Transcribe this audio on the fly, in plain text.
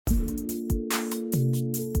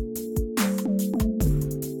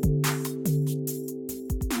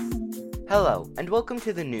Hello, and welcome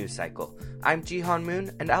to the news cycle. I'm Jihan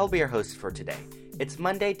Moon, and I'll be your host for today. It's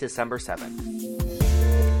Monday, December 7th.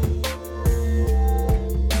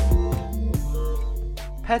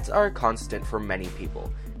 Pets are a constant for many people,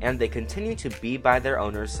 and they continue to be by their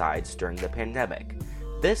owners' sides during the pandemic.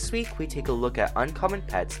 This week, we take a look at uncommon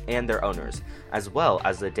pets and their owners, as well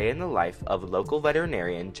as the day in the life of local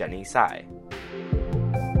veterinarian Jenny Tsai.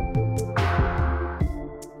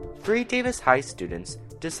 3 Davis High students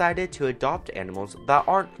decided to adopt animals that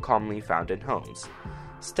aren't commonly found in homes.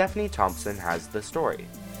 Stephanie Thompson has the story.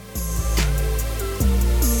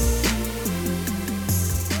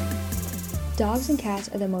 Dogs and cats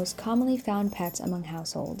are the most commonly found pets among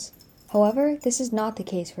households. However, this is not the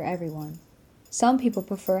case for everyone. Some people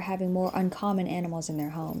prefer having more uncommon animals in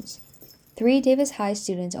their homes. 3 Davis High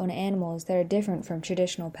students own animals that are different from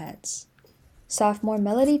traditional pets. Sophomore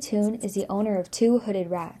Melody Toon is the owner of 2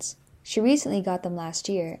 hooded rats. She recently got them last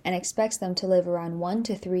year and expects them to live around 1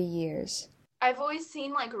 to 3 years. I've always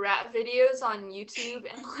seen rat videos on YouTube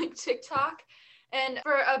and TikTok. And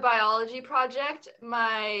for a biology project,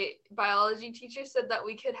 my biology teacher said that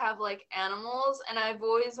we could have animals, and I've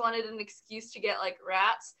always wanted an excuse to get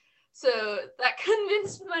rats. So that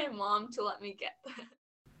convinced my mom to let me get them.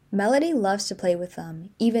 Melody loves to play with them,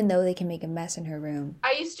 even though they can make a mess in her room.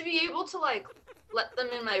 I used to be able to let them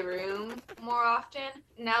in my room more often.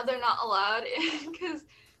 Now they're not allowed because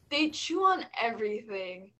they chew on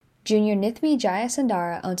everything. Junior Nithmi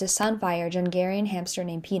Jayasundara owns a sunfire djungarian hamster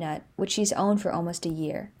named Peanut, which she's owned for almost a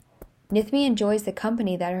year. Nithmi enjoys the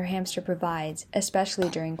company that her hamster provides, especially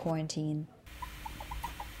during quarantine.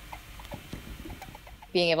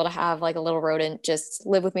 Being able to have a little rodent just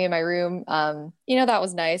live with me in my room, that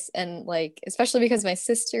was nice. And especially because my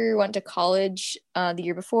sister went to college the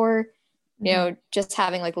year before, just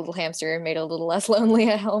having a little hamster made it a little less lonely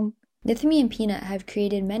at home. Nithmi and Peanut have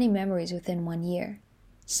created many memories within 1 year.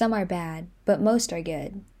 Some are bad, but most are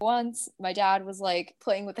good. Once my dad was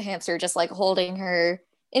playing with the hamster, just holding her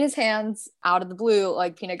in his hands out of the blue,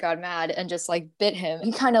 Peanut got mad and just bit him.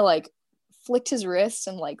 He kind of flicked his wrist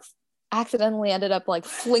and accidentally ended up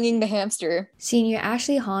flinging the hamster. Senior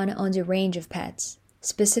Ashley Hahn owns a range of pets.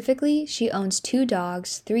 Specifically, she owns 2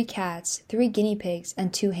 dogs, 3 cats, 3 guinea pigs,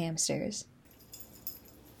 and 2 hamsters.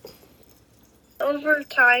 Over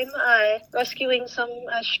time, rescuing some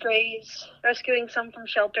strays, rescuing some from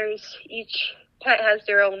shelters. Each pet has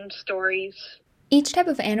their own stories. Each type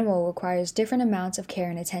of animal requires different amounts of care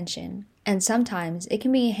and attention, and sometimes it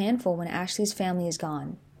can be a handful when Ashley's family is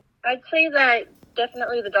gone. I'd say that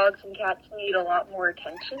definitely the dogs and cats need a lot more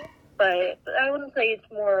attention, but I wouldn't say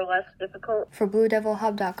it's more or less difficult. For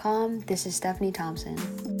BlueDevilHub.com, this is Stephanie Thompson.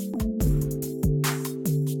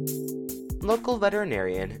 Local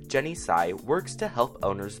veterinarian Jenny Tsai works to help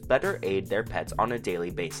owners better aid their pets on a daily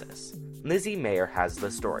basis. Lizzie Mayer has the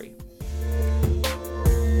story.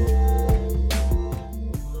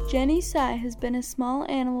 Jenny Tsai has been a small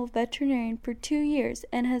animal veterinarian for 2 years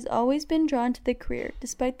and has always been drawn to the career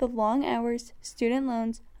despite the long hours, student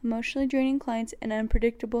loans, emotionally draining clients, and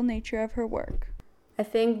unpredictable nature of her work. I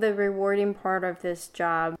think the rewarding part of this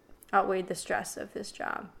job outweighed the stress of this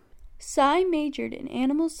job. Tsai majored in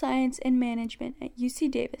animal science and management at UC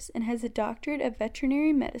Davis and has a doctorate of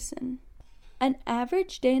veterinary medicine. An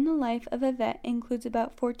average day in the life of a vet includes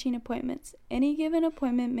about 14 appointments. Any given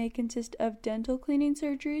appointment may consist of dental cleaning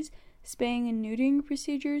surgeries, spaying and neutering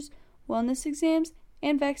procedures, wellness exams,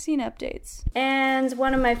 and vaccine updates. And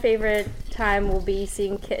one of my favorite time will be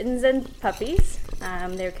seeing kittens and puppies.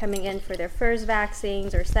 They're coming in for their first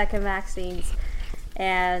vaccines or second vaccines.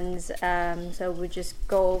 And so we just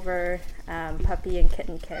go over puppy and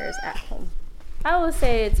kitten cares at home. I will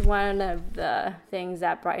say it's one of the things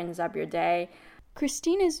that brightens up your day.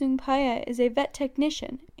 Christina Zungpaya is a vet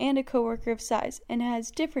technician and a coworker of Tsai's and has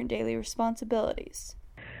different daily responsibilities.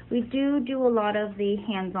 We do a lot of the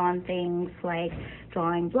hands-on things like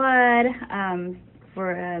drawing blood,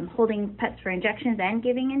 for holding pets for injections and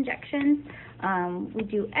giving injections. We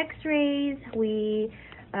do x-rays, we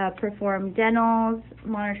perform dentals,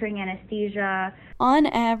 monitoring anesthesia. On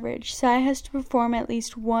average, Tsai has to perform at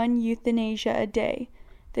least 1 euthanasia a day.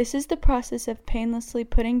 This is the process of painlessly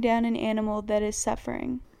putting down an animal that is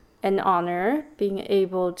suffering. An honor being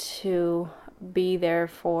able to be there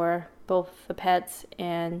for both the pets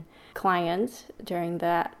and clients during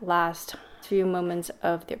that last few moments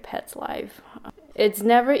of their pet's life. It's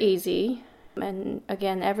never easy, and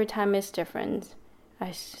again, every time it's different.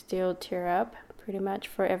 I still tear up pretty much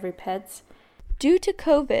for every pet. Due to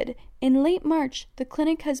COVID, in late March, the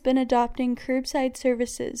clinic has been adopting curbside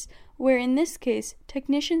services, where in this case,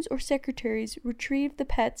 technicians or secretaries retrieve the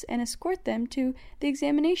pets and escort them to the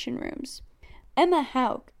examination rooms. Emma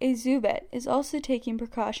Hauk, a zoo vet, is also taking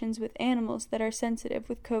precautions with animals that are sensitive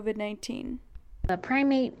with COVID-19. The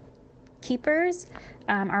primate keepers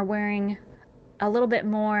are wearing a little bit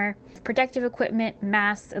more protective equipment,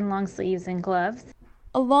 masks and long sleeves and gloves,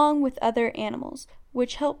 along with other animals,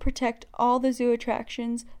 which help protect all the zoo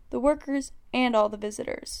attractions, the workers, and all the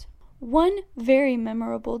visitors. One very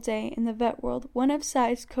memorable day in the vet world, one of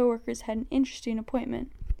Sai's coworkers had an interesting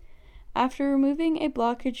appointment. After removing a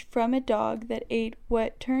blockage from a dog that ate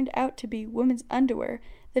what turned out to be women's underwear,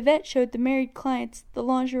 the vet showed the married clients the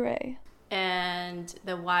lingerie. And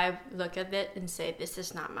the wife looked at it and said, "This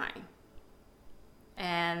is not mine."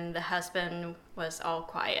 And the husband was all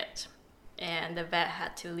quiet. And the vet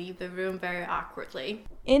had to leave the room very awkwardly.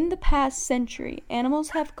 In the past century, animals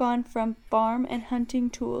have gone from farm and hunting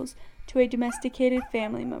tools to a domesticated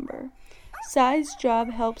family member. Sai's job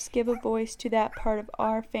helps give a voice to that part of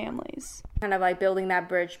our families. Kind of like building that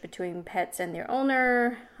bridge between pets and their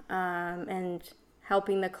owner, and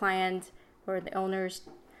helping the client or the owners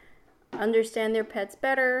understand their pets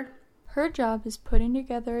better. Her job is putting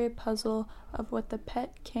together a puzzle of what the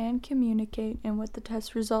pet can communicate and what the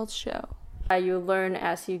test results show. You learn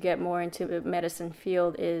as you get more into the medicine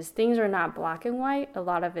field is things are not black and white. A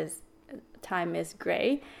lot of time is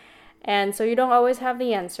gray. And so you don't always have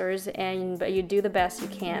the answers, but you do the best you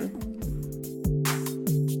can.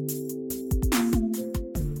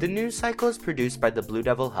 The news cycle is produced by the Blue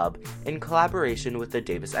Devil Hub in collaboration with the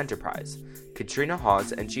Davis Enterprise. Katrina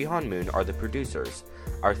Hawes and Jihan Moon are the producers.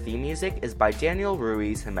 Our theme music is by Daniel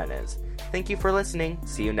Ruiz Jimenez. Thank you for listening.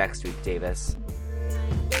 See you next week, Davis.